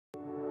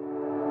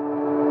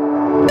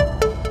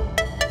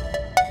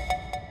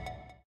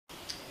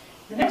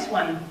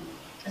one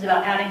is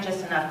about adding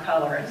just enough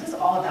color. And this is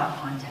all about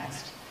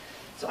context.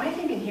 So I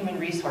think in human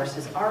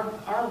resources,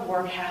 our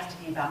work has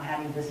to be about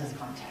adding business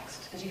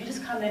context. Because if you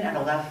just come in out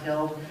of left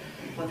field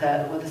with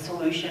a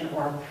solution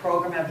or a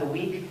program of the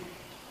week,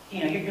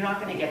 you're not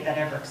going to get that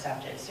ever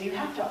accepted. So you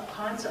have to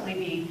constantly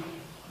be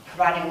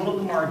providing a little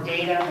bit more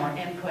data, more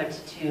input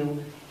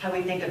to how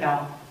we think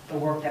about the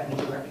work that we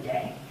do every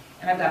day.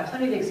 And I've got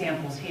plenty of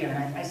examples here,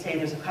 and I say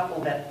there's a couple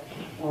that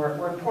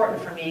were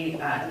important for me,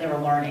 and they were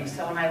learning.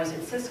 So when I was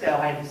at Cisco,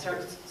 I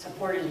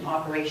supported an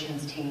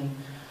operations team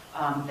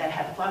that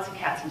had lots of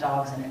cats and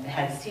dogs in it. It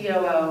had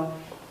COO,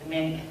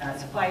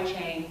 supply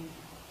chain,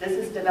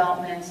 business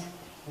development,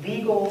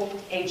 legal,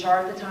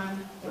 HR at the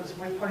time was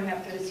reporting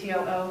up to the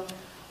COO,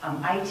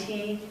 IT.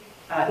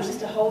 It was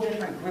just a whole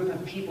different group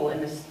of people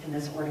in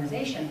this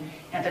organization.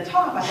 And at the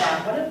top, I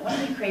thought, why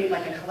don't we create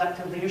like a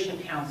collective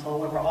leadership council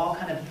where we're all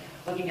kind of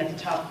looking at the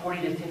top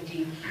 40 to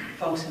 50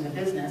 folks in the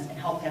business and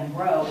help them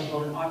grow and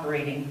build an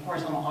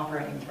horizontal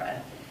operating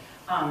thread.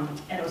 And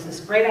it was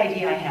this great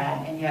idea I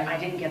had, and yet I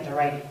didn't get the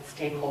right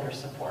stakeholder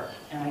support.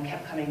 And I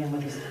kept coming in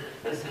with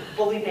this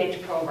fully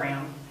baked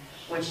program,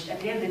 which at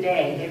the end of the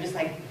day, they're just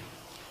like,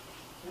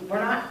 we're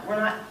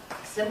not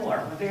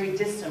similar, we're very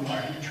dissimilar,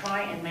 and to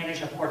try and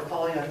manage a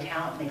portfolio of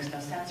talent makes no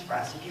sense for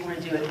us. If you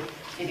want to do it,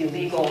 maybe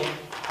legal,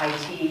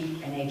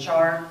 IT, and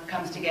HR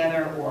comes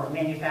together, or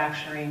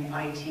manufacturing,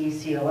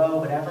 IT, COO,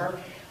 whatever.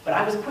 But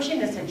I was pushing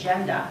this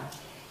agenda,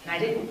 and I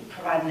didn't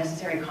provide the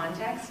necessary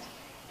context,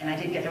 and I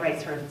didn't get the right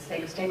sort of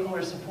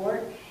stakeholder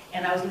support,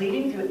 and I was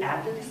leading through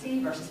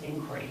advocacy versus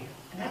inquiry.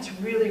 And that's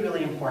really,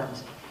 really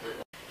important.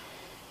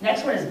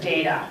 Next one is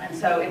data, and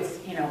so it's,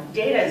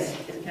 data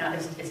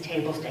is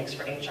table stakes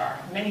for HR.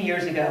 Many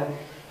years ago,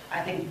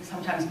 I think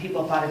sometimes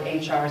people thought of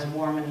HR as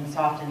warm and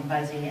soft and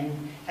fuzzy and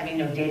having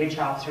no data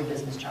chops or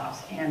business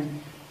chops. And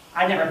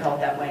I never felt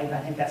that way, but I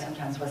think that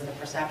sometimes was the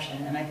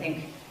perception. And I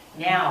think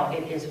now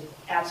it is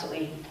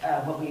absolutely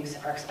what we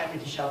are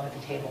expected to show up at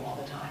the table all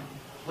the time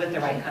with the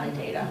right kind of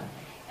data.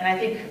 And I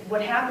think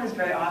what happens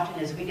very often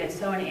is we get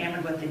so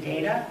enamored with the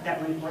data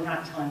that we're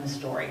not telling the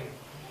story.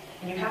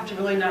 And you have to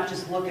really not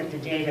just look at the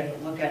data,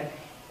 but look at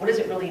what does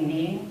it really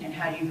mean and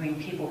how do you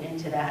bring people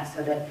into that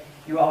so that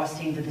you're all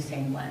seeing through the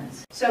same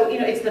lens. So,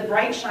 it's the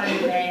bright, shiny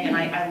thing, and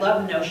I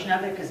love the notion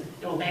of it because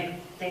it'll make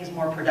things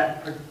more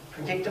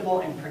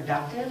predictable and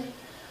productive.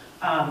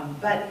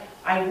 But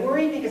I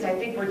worry because I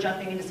think we're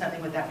jumping into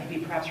something with that,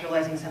 maybe perhaps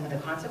realizing some of the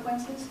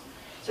consequences.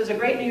 So there's a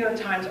great New York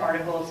Times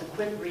article, it's a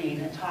quick read,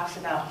 and it talks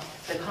about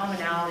the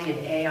commonality of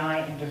AI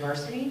and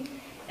diversity,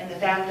 and the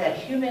fact that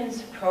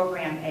humans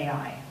program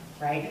AI.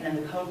 Right? And then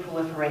the code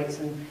proliferates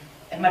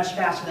and much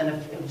faster than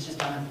if it was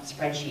just on a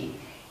spreadsheet.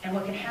 And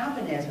what can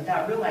happen is,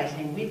 without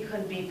realizing, we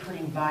could be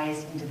putting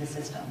bias into the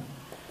system.